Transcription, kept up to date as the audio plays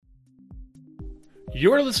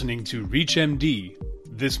You're listening to ReachMD.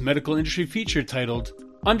 This medical industry feature titled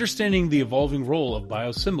Understanding the Evolving Role of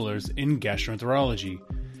Biosimilars in Gastroenterology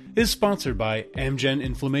is sponsored by Amgen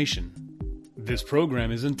Inflammation. This program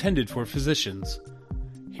is intended for physicians.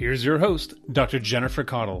 Here's your host, Dr. Jennifer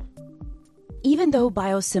Cottle. Even though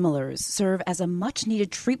biosimilars serve as a much-needed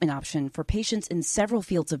treatment option for patients in several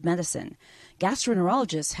fields of medicine,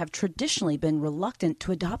 gastroenterologists have traditionally been reluctant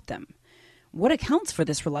to adopt them. What accounts for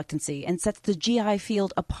this reluctancy and sets the GI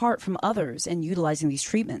field apart from others in utilizing these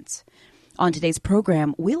treatments? On today's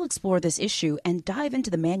program, we'll explore this issue and dive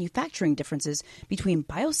into the manufacturing differences between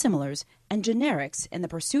biosimilars and generics in the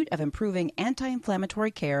pursuit of improving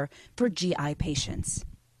anti-inflammatory care for GI patients.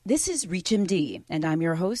 This is ReachMD, and I'm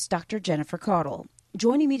your host, Dr. Jennifer Cottle.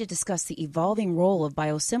 Joining me to discuss the evolving role of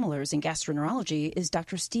biosimilars in gastroenterology is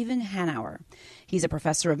Dr. Stephen Hanauer. He's a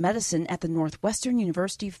professor of medicine at the Northwestern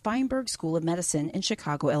University Feinberg School of Medicine in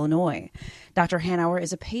Chicago, Illinois. Dr. Hanauer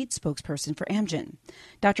is a paid spokesperson for Amgen.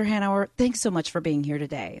 Dr. Hanauer, thanks so much for being here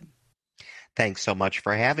today. Thanks so much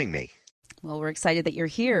for having me. Well, we're excited that you're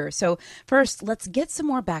here. So first, let's get some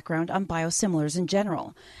more background on biosimilars in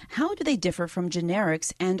general. How do they differ from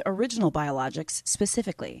generics and original biologics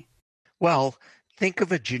specifically? Well, think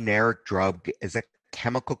of a generic drug as a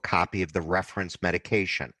chemical copy of the reference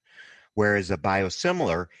medication, whereas a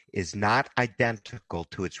biosimilar is not identical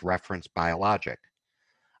to its reference biologic.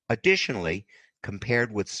 Additionally,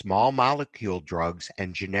 compared with small molecule drugs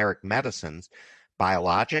and generic medicines,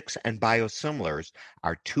 biologics and biosimilars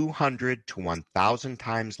are 200 to 1,000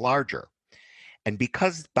 times larger. And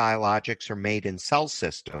because biologics are made in cell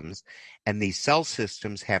systems, and these cell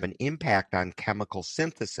systems have an impact on chemical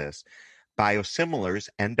synthesis, biosimilars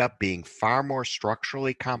end up being far more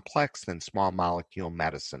structurally complex than small molecule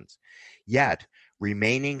medicines, yet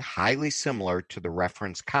remaining highly similar to the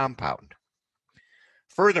reference compound.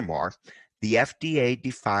 Furthermore, the FDA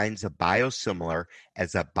defines a biosimilar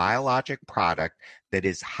as a biologic product that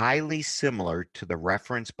is highly similar to the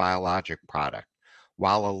reference biologic product,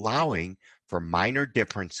 while allowing for minor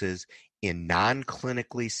differences in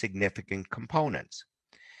non-clinically significant components.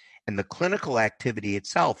 And the clinical activity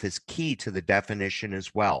itself is key to the definition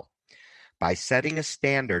as well, by setting a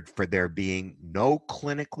standard for there being no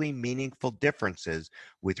clinically meaningful differences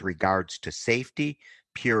with regards to safety,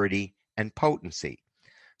 purity, and potency.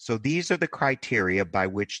 So these are the criteria by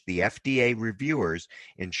which the FDA reviewers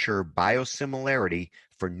ensure biosimilarity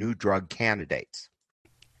for new drug candidates.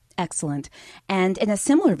 Excellent. And in a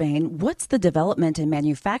similar vein, what's the development and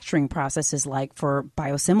manufacturing processes like for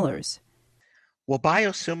biosimilars? Well,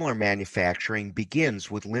 biosimilar manufacturing begins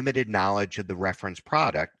with limited knowledge of the reference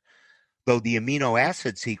product. Though the amino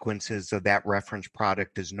acid sequences of that reference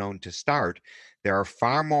product is known to start, there are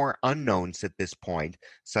far more unknowns at this point,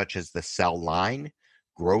 such as the cell line,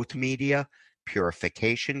 growth media,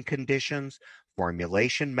 purification conditions,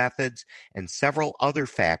 formulation methods, and several other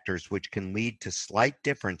factors which can lead to slight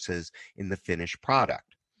differences in the finished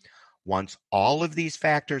product. Once all of these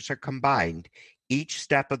factors are combined, each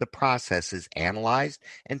step of the process is analyzed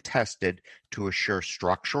and tested to assure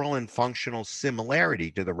structural and functional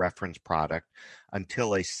similarity to the reference product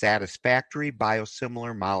until a satisfactory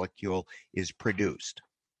biosimilar molecule is produced.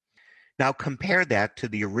 Now compare that to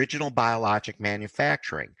the original biologic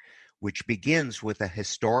manufacturing, which begins with a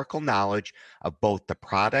historical knowledge of both the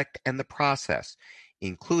product and the process,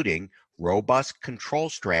 including robust control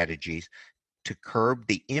strategies to curb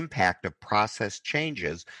the impact of process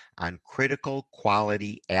changes on critical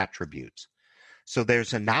quality attributes. So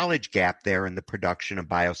there's a knowledge gap there in the production of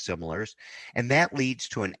biosimilars, and that leads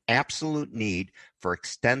to an absolute need for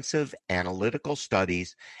extensive analytical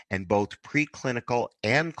studies and both preclinical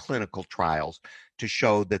and clinical trials to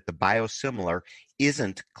show that the biosimilar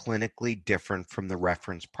isn't clinically different from the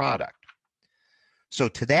reference product. So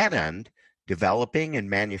to that end, developing and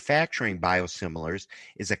manufacturing biosimilars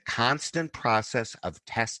is a constant process of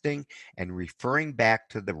testing and referring back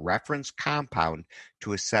to the reference compound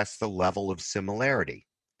to assess the level of similarity.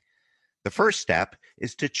 The first step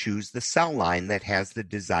is to choose the cell line that has the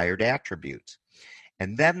desired attributes,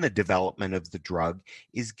 and then the development of the drug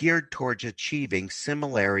is geared towards achieving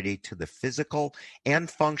similarity to the physical and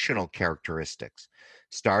functional characteristics,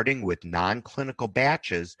 starting with non-clinical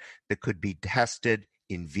batches that could be tested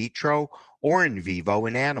in vitro or in vivo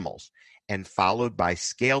in animals, and followed by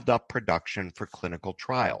scaled-up production for clinical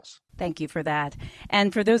trials. Thank you for that.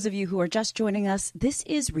 And for those of you who are just joining us, this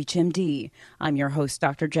is ReachMD. I'm your host,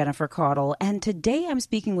 Dr. Jennifer Caudle, and today I'm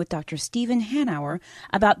speaking with Dr. Stephen Hanauer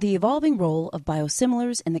about the evolving role of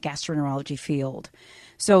biosimilars in the gastroenterology field.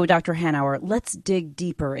 So, Dr. Hanauer, let's dig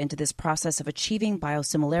deeper into this process of achieving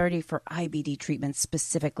biosimilarity for IBD treatments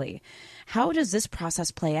specifically. How does this process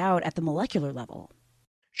play out at the molecular level?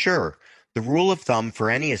 Sure. The rule of thumb for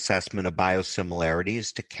any assessment of biosimilarity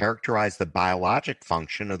is to characterize the biologic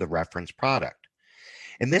function of the reference product.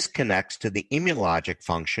 And this connects to the immunologic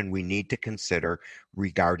function we need to consider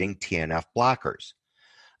regarding TNF blockers.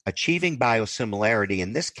 Achieving biosimilarity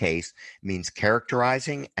in this case means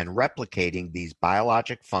characterizing and replicating these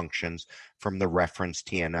biologic functions from the reference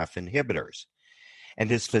TNF inhibitors. And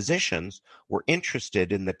as physicians, we're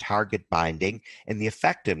interested in the target binding and the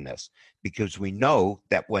effectiveness because we know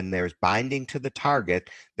that when there's binding to the target,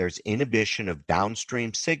 there's inhibition of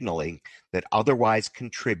downstream signaling that otherwise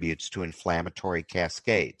contributes to inflammatory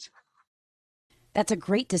cascades. That's a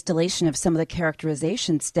great distillation of some of the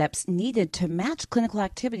characterization steps needed to match clinical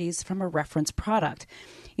activities from a reference product.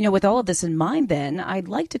 With all of this in mind, then, I'd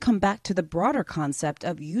like to come back to the broader concept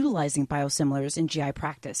of utilizing biosimilars in GI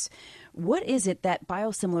practice. What is it that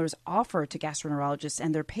biosimilars offer to gastroenterologists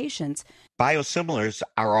and their patients? Biosimilars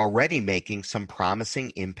are already making some promising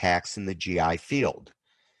impacts in the GI field.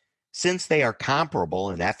 Since they are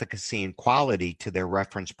comparable in efficacy and quality to their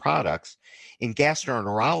reference products, in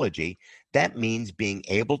gastroenterology, that means being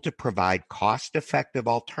able to provide cost-effective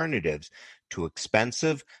alternatives to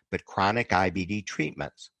expensive but chronic IBD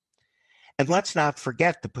treatments. And let's not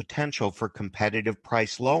forget the potential for competitive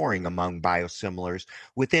price lowering among biosimilars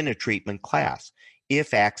within a treatment class,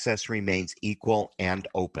 if access remains equal and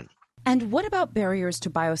open. And what about barriers to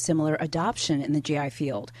biosimilar adoption in the GI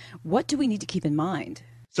field? What do we need to keep in mind?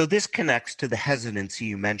 So this connects to the hesitancy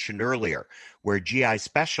you mentioned earlier, where GI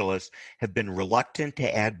specialists have been reluctant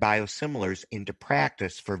to add biosimilars into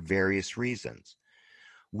practice for various reasons.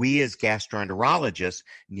 We as gastroenterologists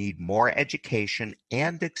need more education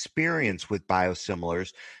and experience with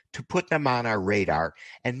biosimilars to put them on our radar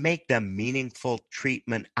and make them meaningful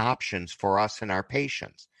treatment options for us and our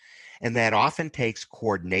patients. And that often takes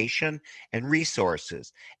coordination and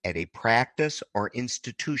resources at a practice or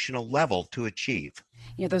institutional level to achieve.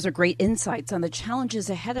 Those are great insights on the challenges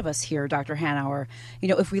ahead of us here, Dr. Hanauer.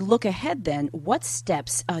 If we look ahead then, what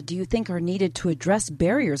steps do you think are needed to address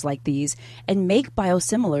barriers like these and make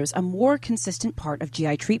biosimilars a more consistent part of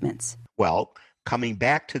GI treatments? Well, coming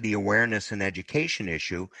back to the awareness and education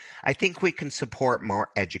issue, I think we can support more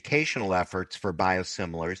educational efforts for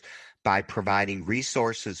biosimilars by providing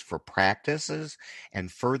resources for practices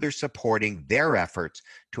and further supporting their efforts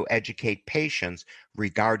to educate patients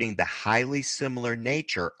regarding the highly similar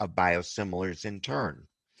nature of biosimilars in turn.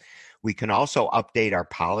 We can also update our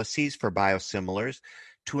policies for biosimilars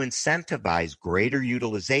to incentivize greater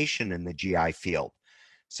utilization in the GI field,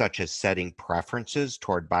 such as setting preferences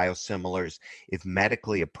toward biosimilars if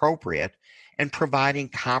medically appropriate and providing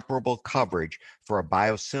comparable coverage for a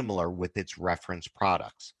biosimilar with its reference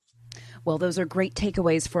products. Well, those are great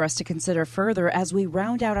takeaways for us to consider further as we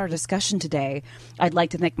round out our discussion today. I'd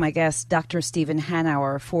like to thank my guest, Dr. Stephen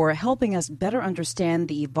Hanauer, for helping us better understand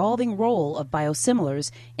the evolving role of biosimilars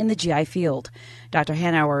in the GI field. Dr.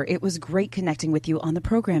 Hanauer, it was great connecting with you on the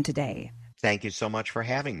program today. Thank you so much for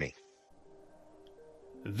having me.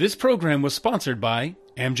 This program was sponsored by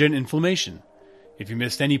Amgen Inflammation. If you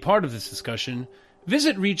missed any part of this discussion,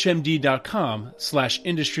 visit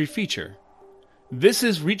reachmd.com/industry feature. This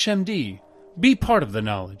is ReachMD. Be part of the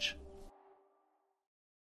knowledge.